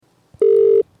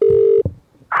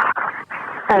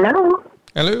Hello.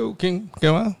 Hello, King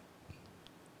Kema.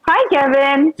 Hi,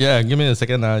 Kevin. Yeah, give me a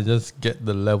second. I'll just get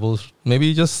the levels.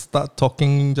 Maybe just start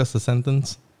talking just a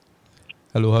sentence.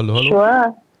 Hello, hello, hello.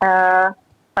 Sure.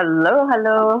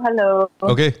 Hello.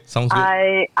 Okay, sounds good.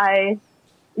 I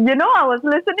was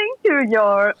listening to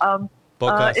your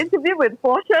Podcast. interview with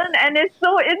Fortune, and it's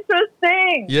so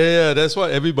interesting. Yeah, that's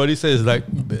what everybody says. Like,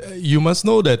 you must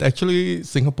know that actually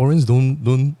Singaporeans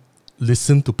don't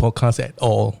listen to podcasts at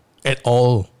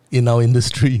all in our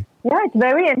industry. Yeah, it's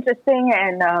very interesting,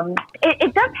 and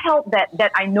it does help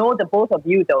that I know the both of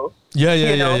you, though. Yeah.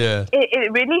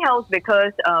 It really helps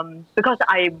because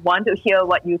I want to hear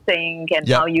what you think and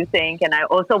how you think, and I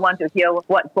also want to hear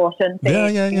what Fortune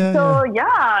thinks. So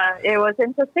it was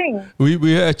interesting.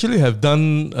 We actually have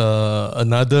done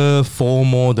another 4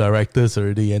 more directors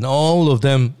already, and all of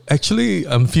them actually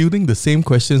I'm fielding the same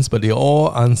questions, but they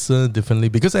all answer differently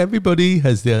because everybody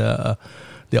has their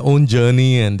own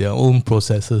journey and their own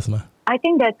processes, man. I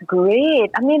think that's great.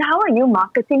 I mean, how are you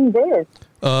marketing this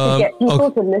to get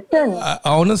people to listen? I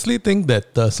honestly think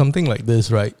that something like this,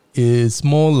 right, is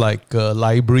more like a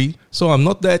library. So I'm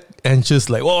not that anxious,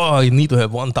 like, I need to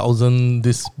have 1,000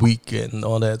 this week and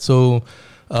all that. So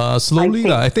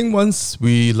slowly, I think once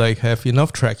we have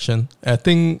enough traction, I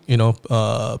think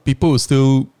people will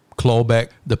still claw back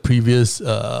the previous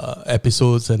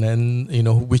episodes, and then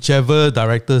whichever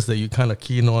directors that you kind of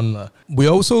keen on. We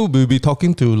also will be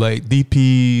talking to like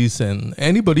DPs and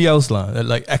anybody else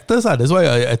like actors. That's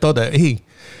why I thought that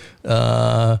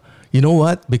you know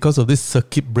what? Because of this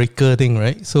circuit breaker thing,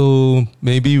 right? So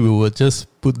maybe we will just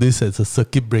put this as a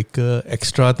circuit breaker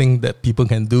extra thing that people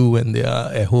can do when they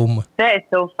are at home. That is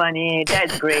so funny.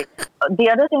 That's great. The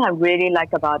other thing I really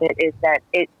like about it is that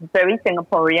it's very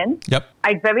Singaporean. Yep.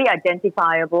 It's very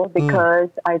identifiable because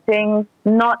I think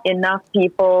not enough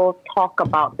people talk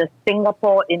about the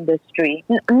Singapore industry.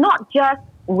 Not just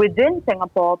within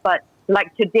Singapore, but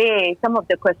like today, some of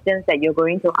the questions that you're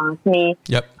going to ask me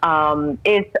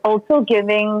is also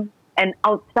giving an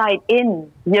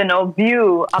outside-in,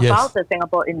 view about the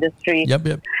Singapore industry. Yep.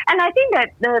 And I think that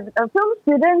the film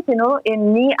students, in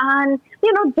Ngee-Ann,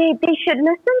 they should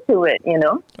listen to it,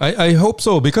 I hope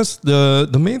so, because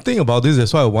the main thing about this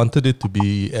is why I wanted it to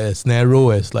be as narrow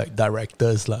as like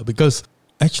directors, because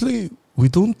actually we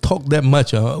don't talk that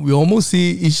much. We almost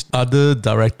see each other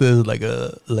directors like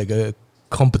a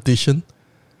competition.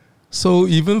 So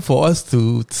even for us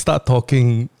to start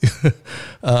talking,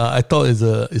 I thought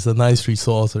it's a nice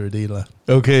resource already.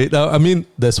 Okay, now I mean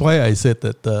that's why I said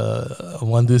that I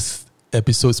want this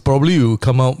episodes probably will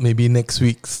come out maybe next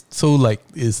week. So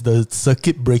it's the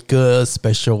circuit breaker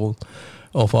special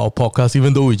of our podcast,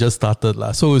 even though we just started.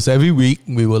 So it's every week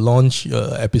we will launch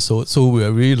episode. So we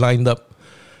are really lined up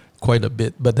quite a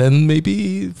bit. But then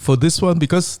maybe for this one,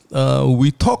 because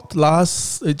we talked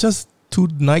just 2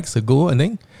 nights ago, I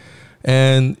think.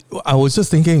 And I was just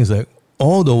thinking, it's like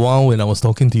all the while when I was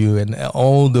talking to you and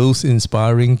all those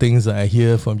inspiring things that I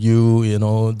hear from you,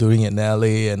 doing it in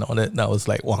LA and all that, I was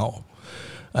like, wow,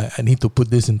 I need to put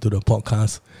this into the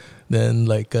podcast. Then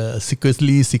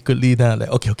secretly, then I'm like,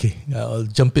 okay, I'll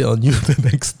jump it on you the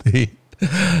next day.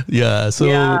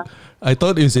 I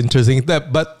thought it was interesting.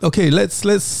 But okay,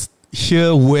 let's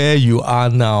hear where you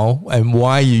are now and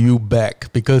why are you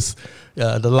back, because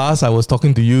the last I was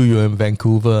talking to you were in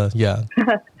Vancouver. Yeah.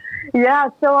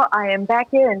 So I am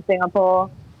back here in Singapore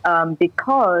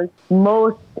because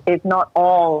most, if not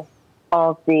all,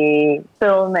 of the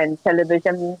film and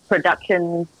television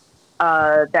productions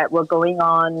that were going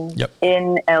on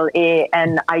in LA,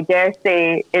 and I dare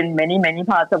say in many, many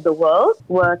parts of the world,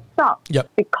 were stopped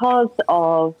because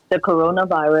of the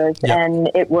coronavirus, and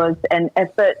it was an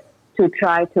effort to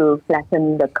try to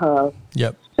flatten the curve.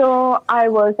 So I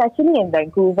was actually in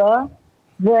Vancouver,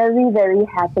 very, very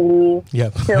happily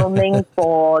filming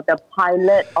for the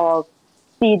pilot of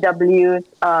CW's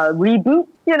reboot,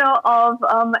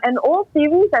 of an old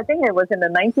series. I think it was in the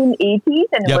 1980s,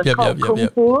 and it was called Kung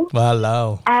Fu.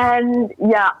 Wow. And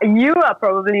you are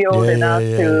probably old enough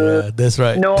to that's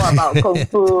right. know about Kung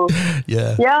Fu. So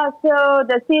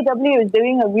the CW is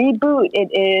doing a reboot.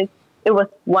 It was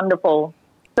wonderful.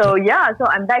 So so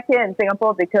I'm back here in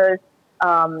Singapore because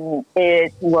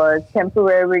it was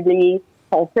temporarily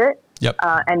halted.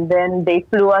 And then they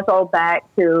flew us all back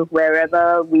to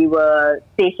wherever we were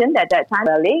stationed at that time,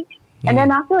 LA. And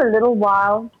then after a little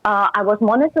while, I was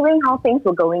monitoring how things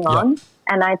were going on.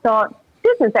 And I thought,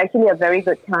 this is actually a very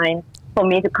good time for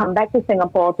me to come back to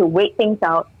Singapore to wait things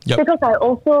out. Because I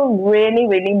also really,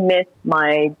 really miss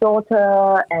my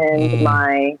daughter and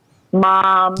my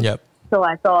mom. So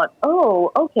I thought,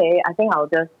 okay, I think I'll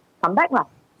just come back now.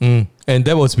 And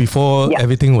that was before Yeah.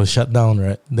 everything was shut down,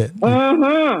 right?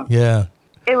 Yeah.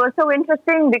 It was so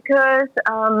interesting because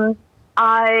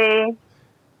I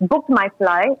booked my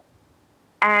flight,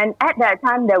 and at that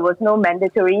time there was no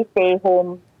mandatory stay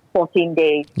home 14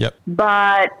 days. Yep.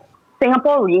 But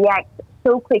Singapore reacts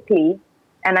so quickly,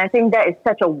 and I think that is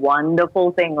such a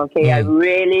wonderful thing. Okay, I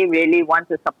really, really want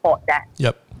to support that.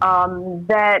 Yep.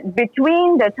 That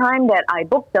between the time that I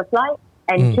booked the flight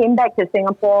and came back to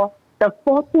Singapore, the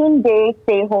 14-day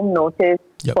stay-home notice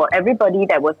for everybody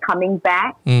that was coming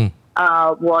back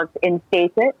was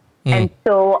instated. And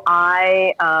so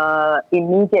I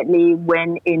immediately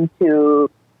went into,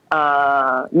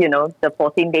 the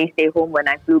 14-day stay-home when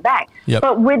I flew back. Yep.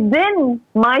 But within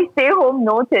my stay-home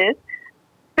notice,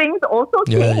 things also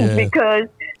changed because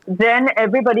then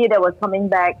everybody that was coming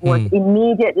back was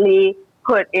immediately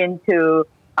put into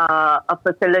a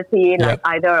facility like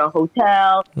either a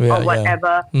hotel or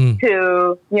whatever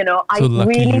to,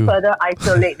 really further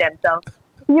isolate themselves.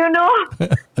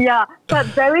 But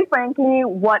very frankly,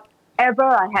 whatever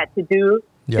I had to do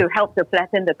to help to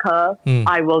flatten the curve,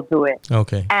 I will do it.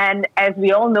 Okay. And as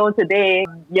we all know today,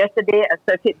 yesterday a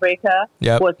circuit breaker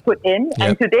was put in,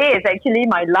 and today is actually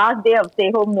my last day of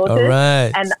stay-home notice. All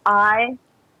right. And I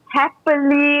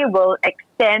happily will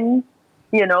extend,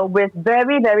 with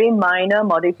very, very minor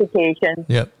modifications,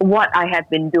 what I have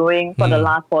been doing for the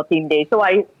last 14 days. So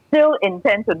I still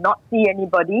intend to not see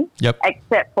anybody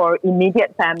except for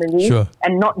immediate family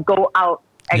and not go out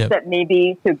except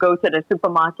maybe to go to the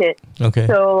supermarket. Okay.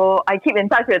 So I keep in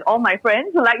touch with all my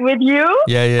friends, like with you.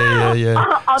 Yeah.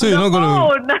 So you're not going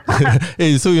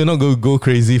to so you're not going to go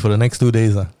crazy for the next 2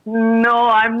 days, huh? No,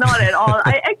 I'm not at all.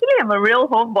 I actually am a real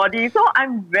homebody, so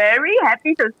I'm very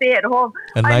happy to stay at home.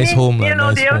 A nice home,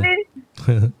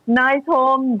 nice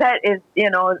home. That is,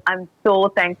 I'm so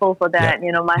thankful for that.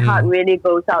 My heart really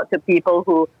goes out to people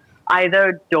who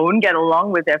either don't get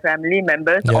along with their family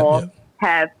members or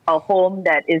have a home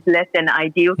that is less than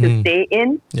ideal to stay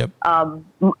in.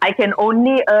 I can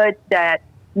only urge that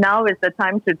now is the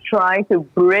time to try to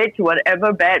bridge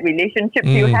whatever bad relationships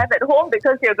you have at home,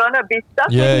 because you're going to be stuck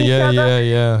with each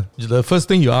other. The first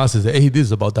thing you ask is, hey, this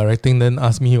is about directing, then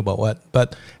ask me about what.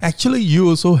 But actually, you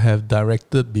also have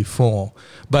directed before.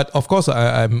 But of course,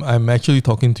 I'm actually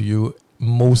talking to you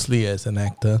mostly as an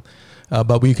actor.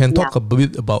 But we can talk a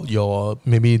bit about your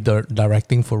maybe the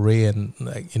directing for Ray and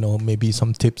maybe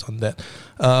some tips on that.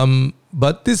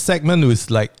 But this segment is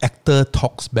like actor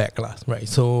talks back, right?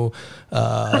 So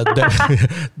and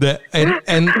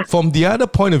from the other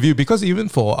point of view, because even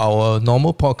for our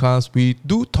normal podcast, we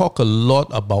do talk a lot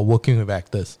about working with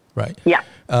actors, right? Yeah.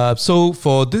 So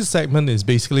for this segment is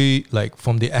basically like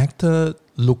from the actor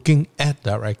looking at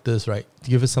directors, right?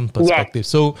 Give us some perspective.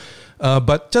 So,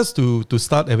 but just to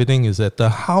start everything is that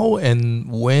how and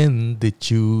when did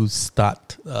you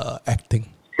start acting?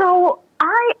 So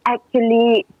I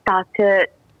actually started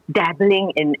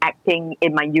dabbling in acting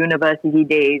in my university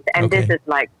days. And this is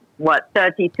like,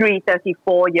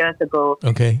 34 years ago.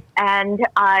 Okay. And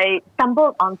I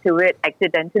stumbled onto it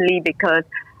accidentally because,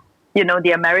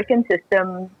 the American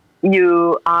system,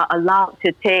 you are allowed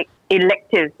to take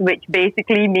electives, which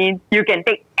basically means you can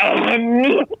take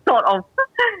any sort of,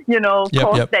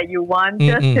 course that you want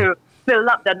just to fill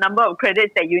up the number of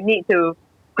credits that you need to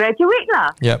graduate.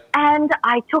 And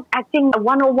I took acting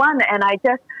 101 and I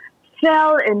just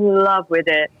fell in love with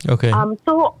it. Okay.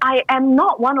 So I am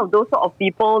not one of those sort of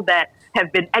people that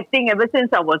have been acting ever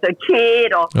since I was a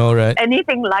kid or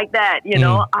anything like that.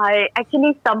 I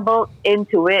actually stumbled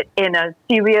into it in a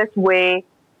serious way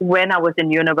when I was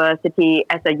in university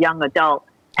as a young adult.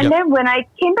 And then when I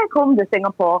came back home to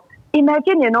Singapore,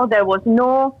 imagine, there was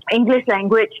no English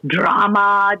language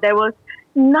drama. There was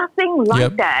nothing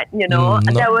like that,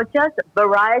 There was just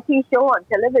variety show on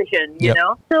television, you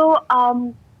know. So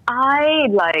I,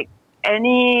 like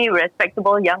any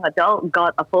respectable young adult,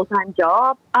 got a full-time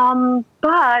job.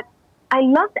 But I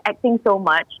loved acting so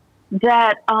much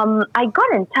that I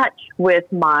got in touch with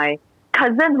my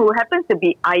cousin, who happens to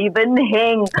be Ivan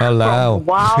Heng from Wild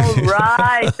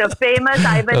Rice, the famous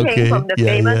Ivan Heng from the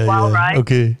famous Wild Rice.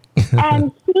 Okay.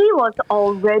 And he was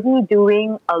already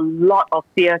doing a lot of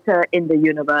theatre in the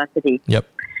university. Yep.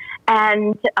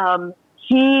 And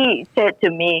he said to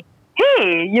me,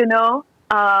 hey,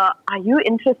 are you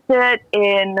interested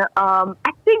in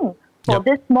acting for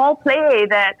this small play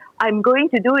that I'm going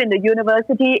to do in the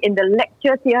university in the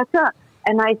lecture theatre?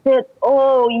 And I said,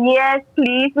 oh, yes,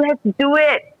 please, let's do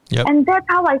it. Yep. And that's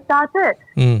how I started.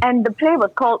 And the play was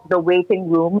called The Waiting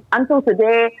Room. Until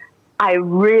today, I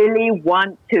really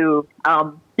want to,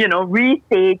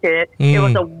 restage it. It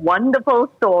was a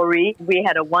wonderful story. We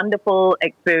had a wonderful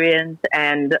experience,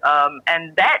 and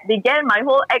that began my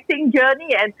whole acting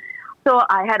journey. And so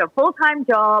I had a full-time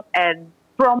job, and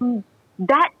from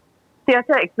that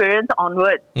theatre experience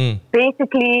onwards,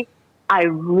 basically, I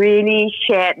really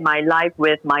shared my life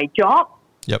with my job,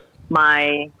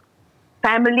 my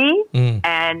family,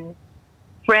 and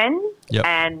friends,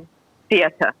 and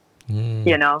theatre.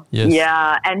 Yes.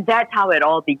 Yeah, and that's how it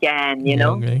all began,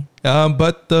 Okay.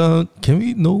 But can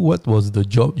we know what was the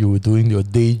job you were doing, your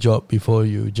day job, before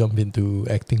you jump into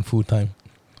acting full time?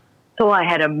 So I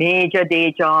had a major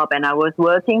day job, and I was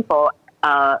working for,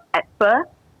 at first,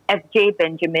 FJ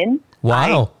Benjamin.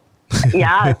 Wow.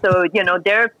 So,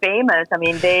 they're famous. I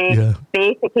mean, they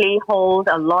basically hold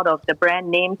a lot of the brand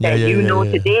names that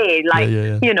today, like,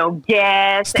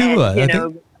 Guess, still, and,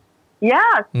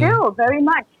 still very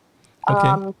much.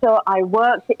 Okay. So I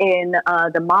worked in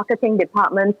the marketing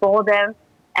department for them,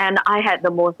 and I had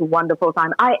the most wonderful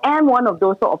time. I am one of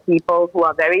those sort of people who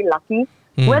are very lucky,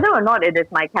 whether or not it is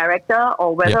my character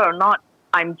or whether or not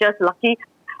I'm just lucky.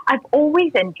 I've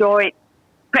always enjoyed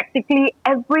practically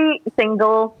every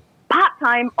single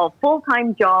part-time or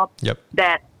full-time job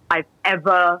that I've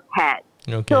ever had.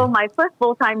 Okay. So my first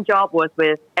full-time job was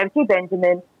with FG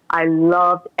Benjamin. I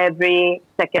loved every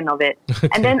second of it. Okay.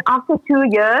 And then after 2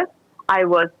 years, I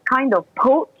was kind of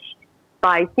poached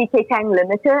by CK Tang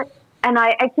Limited, and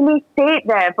I actually stayed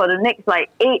there for the next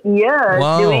 8 years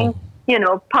doing,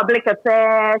 public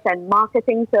affairs and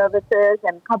marketing services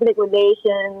and public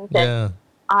relations.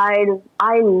 And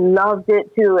I loved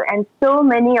it too. And so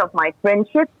many of my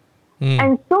friendships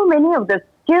and so many of the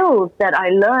skills that I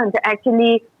learned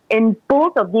actually in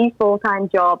both of these full-time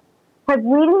jobs have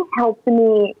really helped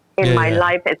me in my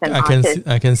life as an artist.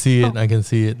 I can see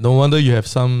it. No wonder you have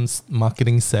some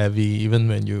marketing savvy, even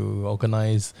when you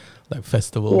organize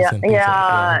festivals and things like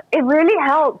that. It really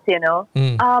helps,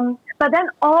 But then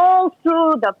all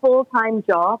through the full-time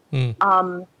job,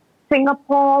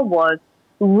 Singapore was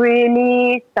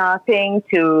really starting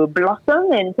to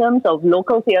blossom in terms of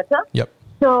local theatre.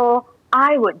 So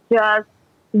I would just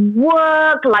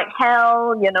work like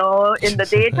hell, in the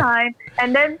daytime.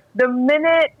 And then the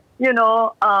minute,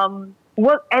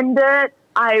 work ended,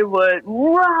 I would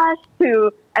rush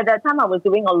to, at that time I was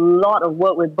doing a lot of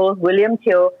work with both William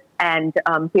Teo and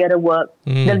Theatre Works.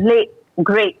 The late,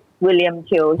 great William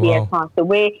Teo, he has passed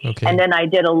away. Okay. And then I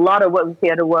did a lot of work with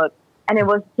Theatre Works. And it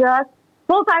was just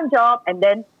full-time job, and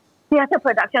then theatre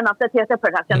production after theatre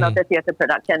production after theatre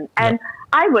production. And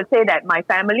I would say that my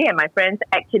family and my friends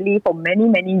actually for many,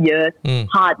 many years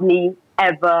hardly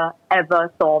ever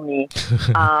saw me.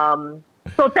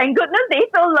 So thank goodness they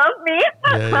still love me.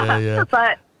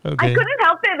 But I couldn't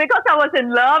help it because I was in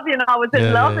love, I was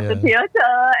in love with the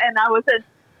theatre, and I was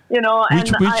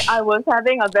I was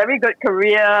having a very good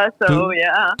career. So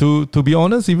To be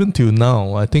honest, even till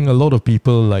now, I think a lot of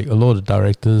people, a lot of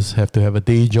directors, have to have a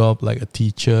day job, like a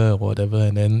teacher or whatever,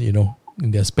 and then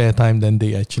in their spare time, then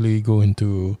they actually go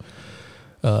into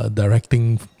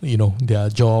directing, their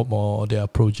job or their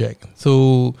project.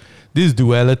 So this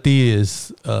duality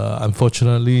is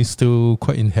unfortunately still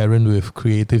quite inherent with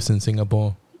creatives in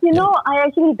Singapore. I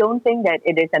actually don't think that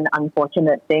it is an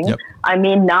unfortunate thing. I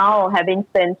mean, now having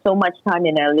spent so much time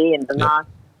in LA in the last,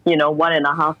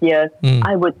 1.5 years,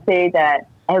 I would say that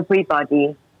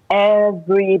everybody,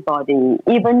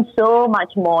 even so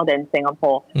much more than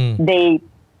Singapore, they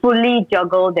fully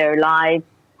juggle their lives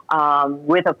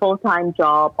with a full-time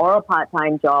job or a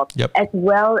part-time job, as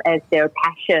well as their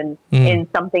passion in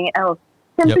something else,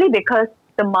 simply because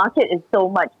the market is so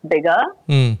much bigger.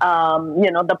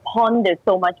 The pond is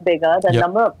so much bigger. The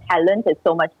number of talent is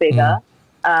so much bigger.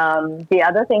 The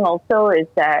other thing also is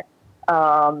that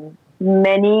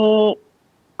many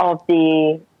of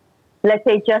the, let's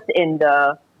say just in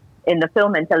the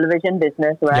film and television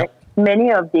business, right?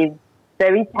 Many of the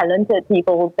very talented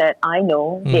people that I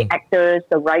know, the actors,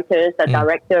 the writers, the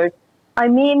directors. I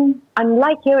mean,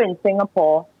 unlike here in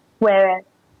Singapore, where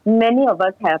many of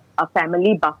us have a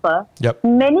family buffer.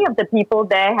 Many of the people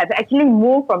there have actually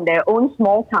moved from their own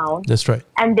small town. That's right.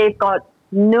 And they've got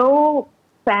no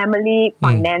family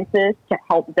finances to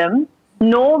help them,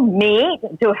 no maid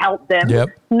to help them,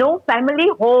 no family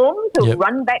home to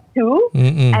run back to,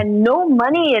 and no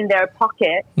money in their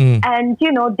pocket. And,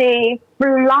 they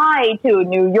fly to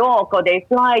New York or they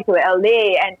fly to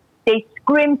LA and they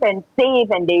scrimp and save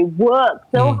and they work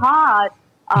so hard.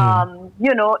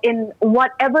 In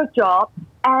whatever job,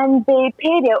 and they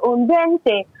pay their own rent,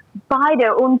 they buy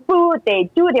their own food, they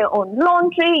do their own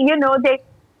laundry,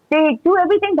 they do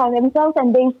everything by themselves,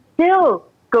 and they still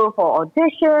go for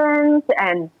auditions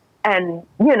and And,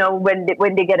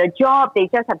 when they get a job, they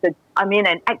just have to,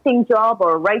 an acting job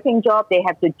or a writing job, they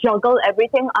have to juggle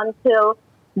everything until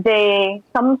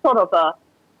some sort of a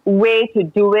way to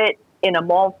do it in a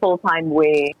more full-time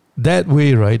way. That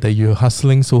way, right, that you're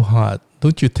hustling so hard,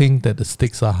 don't you think that the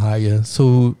stakes are higher?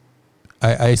 So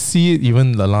I see it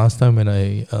even the last time when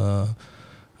I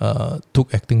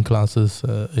took acting classes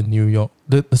in New York.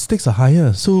 The stakes are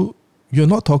higher. So you're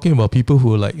not talking about people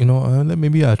who are like,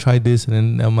 maybe I'll try this and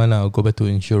then never mind, I'll go back to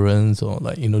insurance or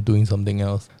like, doing something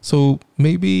else. So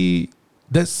maybe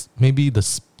that's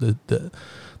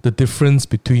the difference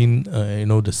between,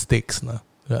 the stakes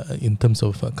in terms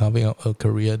of carving out a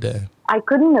career there. I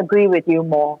couldn't agree with you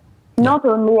more. Yeah. Not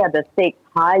only are the stakes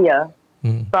higher,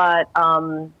 but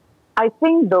I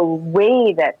think the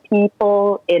way that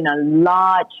people in a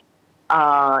large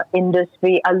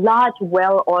industry, a large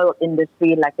well-oiled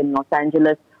industry like in Los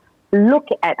Angeles, look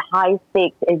at high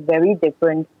stakes is very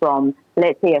different from,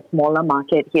 let's say, a smaller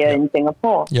market here in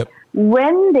Singapore. Yep.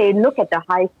 When they look at the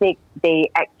high stakes,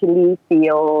 they actually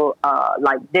feel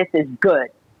like this is good.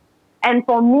 And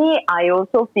for me, I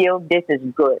also feel this is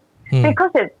good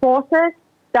because the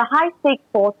high stakes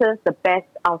forces the best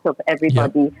out of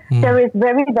everybody. Yep. There is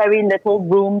very, very little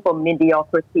room for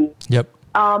mediocrity. Yep.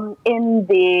 In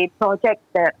the project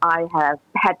that I have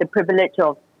had the privilege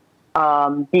of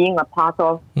being a part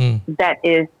of, that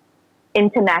is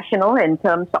international in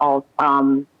terms of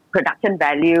production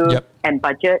value and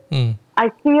budget,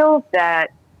 I feel that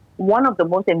one of the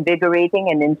most invigorating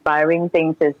and inspiring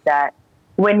things is that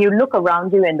when you look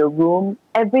around you in the room,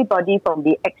 everybody from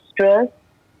the extras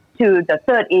to the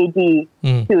third AD,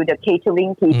 to the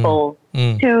catering people,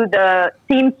 to the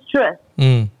seamstress,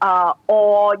 and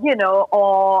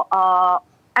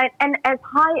as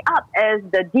high up as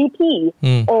the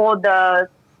DP or the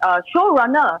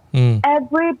showrunner,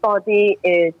 everybody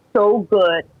is so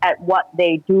good at what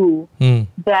they do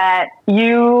that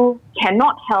you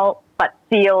cannot help but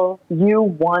feel you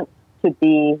want to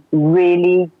be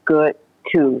really good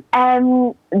too.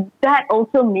 And that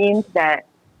also means that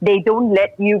they don't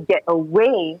let you get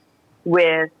away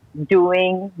with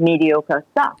doing mediocre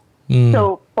stuff.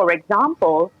 So, for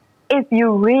example, if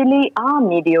you really are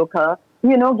mediocre,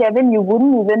 Gavin, you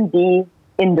wouldn't even be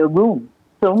in the room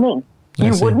filming.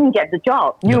 You wouldn't get the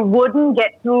job. You wouldn't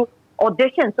get through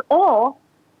auditions, or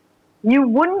you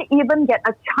wouldn't even get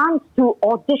a chance to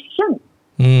audition.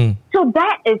 So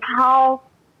that is how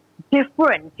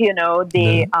different,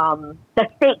 the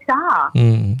stakes are.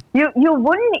 You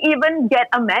wouldn't even get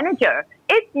a manager.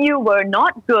 If you were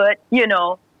not good,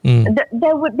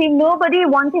 there would be nobody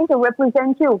wanting to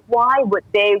represent you. Why would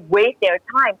they waste their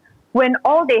time when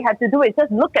all they have to do is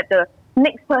just look at the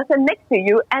next person next to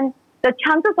you, and the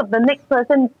chances of the next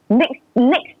person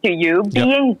next to you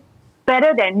being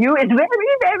better than you is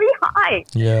very, very high.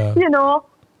 Yeah.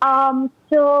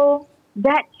 So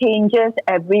that changes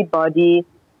everybody's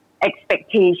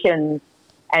expectations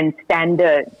and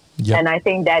standards. Yep. And I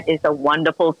think that is a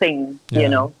wonderful thing,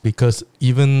 Because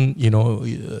even,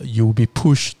 you'll be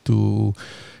pushed to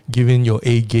give in your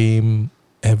A game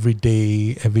every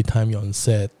day, every time you're on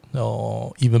set,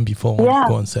 or even before you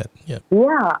go on set. Yeah,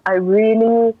 I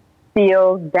really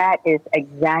feel that is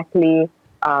exactly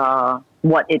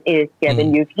what it is,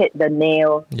 Kevin. You've hit the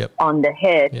nail on the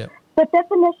head. Yep. The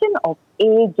definition of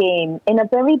A game in a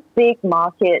very big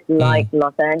market like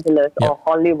Los Angeles or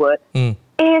Hollywood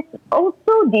is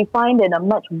also defined in a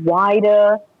much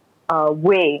wider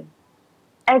way.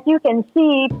 As you can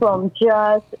see from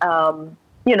just,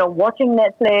 watching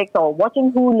Netflix or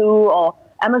watching Hulu or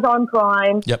Amazon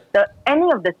Prime,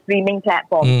 any of the streaming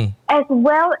platforms, as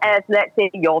well as, let's say,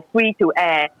 your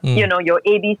free-to-air, your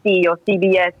ABC, your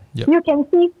CBS, you can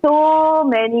see so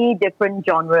many different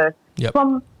genres.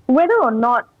 From whether or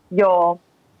not you're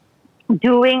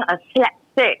doing a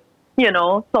slapstick,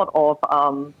 sort of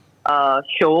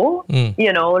show,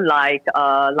 like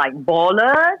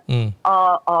Ballers,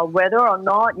 or whether or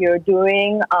not you're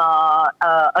doing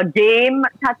a game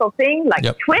type of thing like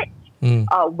Twitch,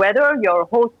 whether you're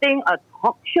hosting a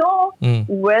talk show,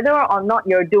 whether or not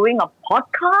you're doing a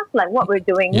podcast like what we're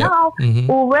doing now,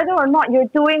 or whether or not you're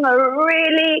doing a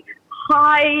really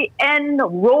high-end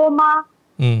Roma,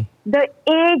 the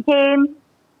A game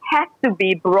has to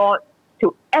be brought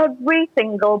to every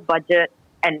single budget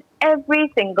and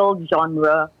every single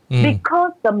genre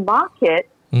because the market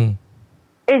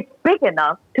is big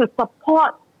enough to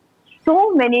support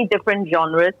so many different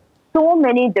genres, so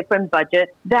many different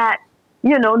budgets that,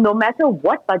 no matter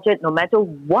what budget, no matter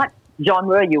what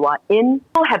genre you are in,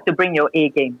 you have to bring your A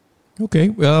game. Okay,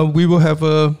 we will have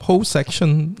a whole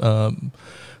section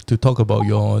to talk about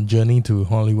your journey to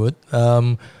Hollywood.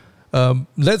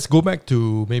 Let's go back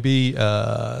to maybe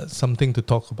something to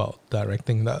talk about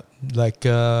directing. That like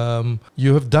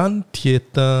you have done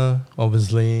theatre,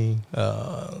 obviously,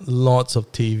 lots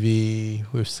of TV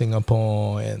with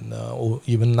Singapore and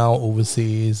even now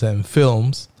overseas and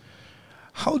films.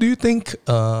 How do you think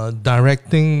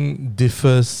directing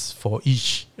differs for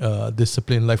each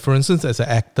discipline? Like, for instance, as an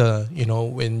actor,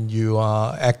 when you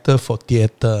are actor for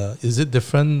theatre, is it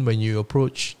different when you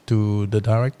approach to the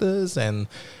directors, and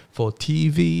for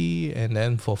TV and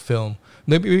then for film?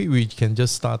 Maybe we can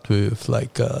just start with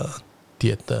like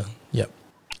theatre. Yep.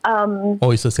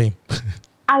 Or it's the same?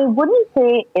 I wouldn't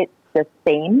say it's the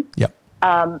same. Yep.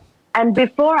 And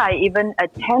before I even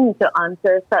attempt to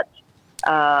answer such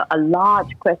a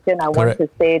large question, I want to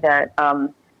say that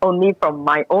only from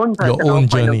my own personal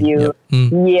point of view,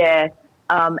 yes,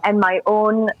 and my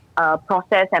own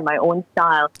process and my own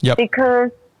style. Yep.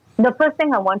 Because the first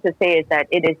thing I want to say is that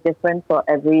it is different for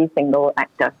every single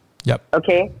actor. Yep.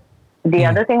 Okay? The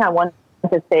other thing I want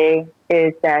to say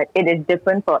is that it is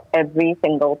different for every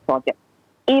single project.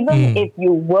 Even if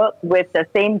you work with the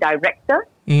same director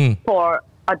for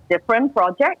a different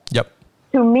project, yep,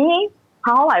 to me,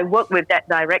 how I work with that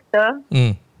director,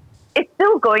 it's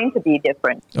still going to be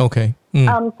different. Okay.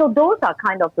 So those are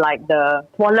kind of like the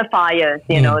qualifiers,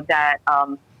 that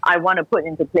I want to put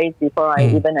into place before I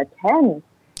even attempt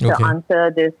to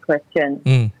answer this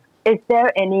question. Is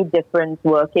there any difference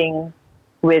working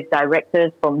with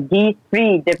directors from these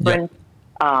three different,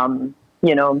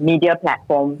 media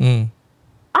platforms?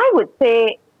 I would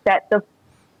say that the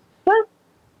first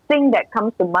thing that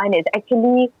comes to mind is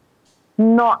actually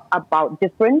not about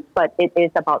difference, but it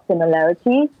is about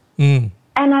similarities. And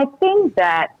I think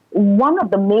that one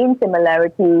of the main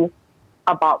similarities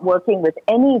about working with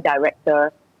any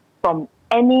director from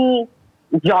any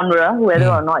genre, whether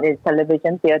or not it's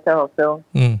television, theatre or film,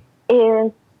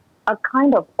 is a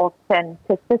kind of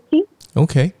authenticity.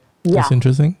 Okay. That's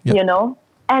interesting. Yep.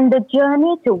 And the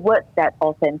journey towards that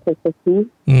authenticity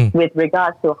with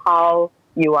regards to how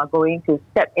you are going to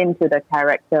step into the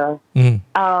character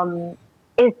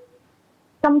is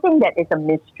something that is a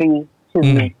mystery to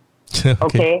me.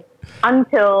 Okay.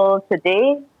 Until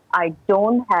today, I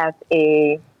don't have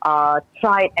a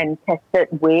tried and tested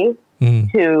way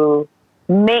to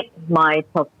make my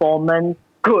performance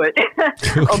good.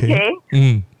 Okay.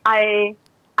 I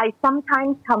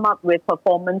sometimes come up with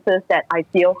performances that I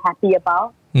feel happy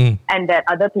about and that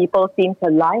other people seem to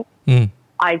like.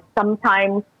 I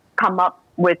sometimes come up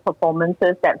with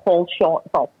performances that fall short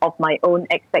of my own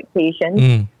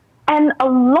expectations. And a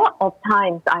lot of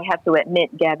times, I have to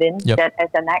admit, Gavin, that as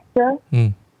an actor,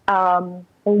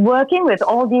 working with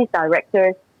all these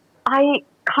directors, I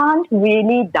can't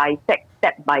really dissect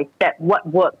step by step what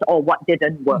worked or what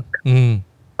didn't work.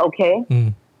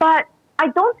 Okay? But I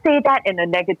don't say that in a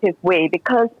negative way,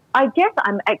 because I guess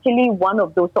I'm actually one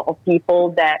of those sort of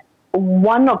people that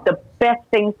one of the best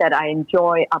things that I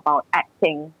enjoy about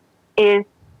acting is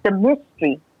the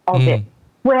mystery of it.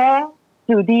 Where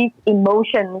do these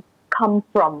emotions come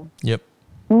from? Yep.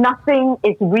 Nothing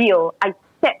is real. I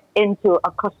step into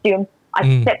a costume.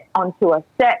 I step onto a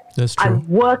set. That's true. I'm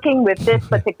working with this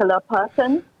particular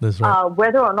person. That's right.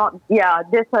 Whether or not,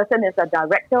 this person is a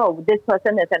director or this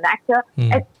person is an actor.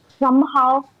 It's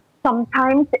somehow,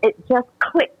 sometimes it just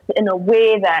clicks in a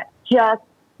way that just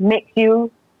makes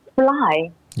you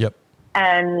fly. Yep.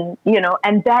 And,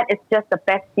 and that is just the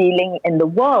best feeling in the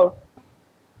world.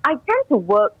 I tend to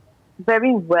work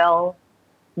very well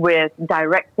with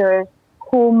directors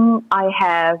whom I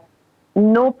have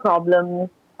no problem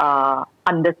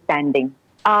understanding.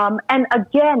 And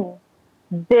again,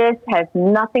 this has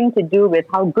nothing to do with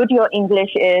how good your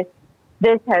English is.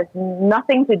 This has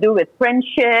nothing to do with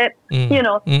friendship.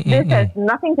 This has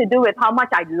nothing to do with how much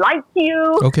I like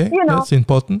you. Okay, that's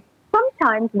important.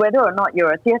 Sometimes, whether or not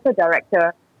you're a theatre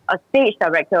director, a stage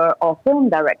director, or film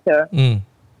director,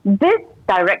 this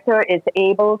director is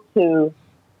able to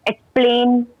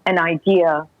explain an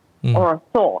idea or a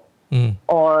thought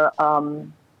or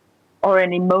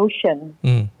an emotion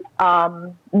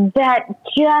that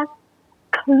just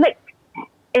clicks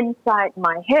inside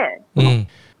my head.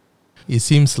 It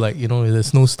seems like,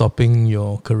 there's no stopping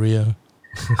your career.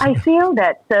 I feel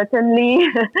that certainly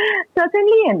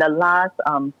in the last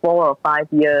 4 or 5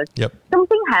 years,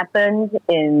 something happened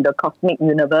in the cosmic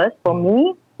universe for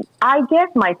me. I guess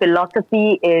my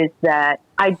philosophy is that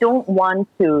I don't want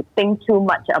to think too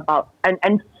much about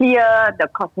and fear the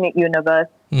cosmic universe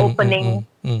opening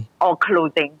or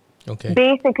closing. Okay.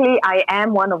 Basically, I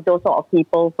am one of those sort of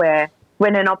people where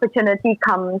when an opportunity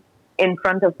comes in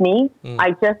front of me,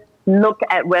 I just look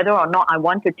at whether or not I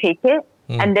want to take it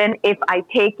And then if I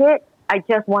take it, I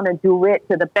just want to do it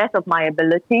to the best of my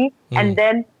ability. And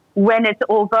then when it's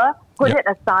over, put it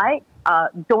aside.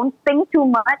 Don't think too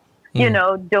much.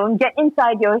 Don't get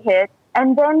inside your head.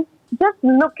 And then just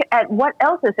look at what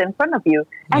else is in front of you.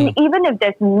 And even if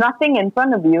there's nothing in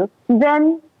front of you,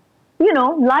 then,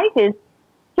 life is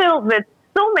filled with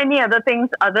so many other things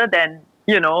other than,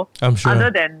 I'm sure. other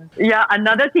than,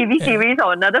 another TV series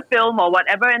or another film or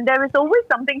whatever. And there is always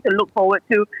something to look forward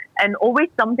to and always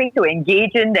something to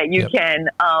engage in that you can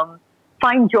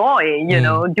find joy,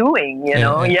 doing,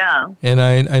 And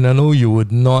I know you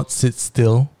would not sit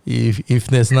still. If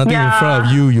there's nothing in front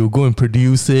of you, you go and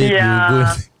produce it.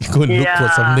 You go and look for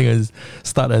something and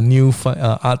start a new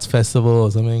arts festival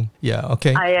or something. Yeah,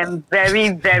 okay. I am very,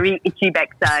 very itchy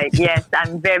backside. Yes,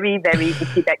 I'm very, very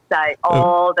itchy backside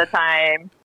all the time.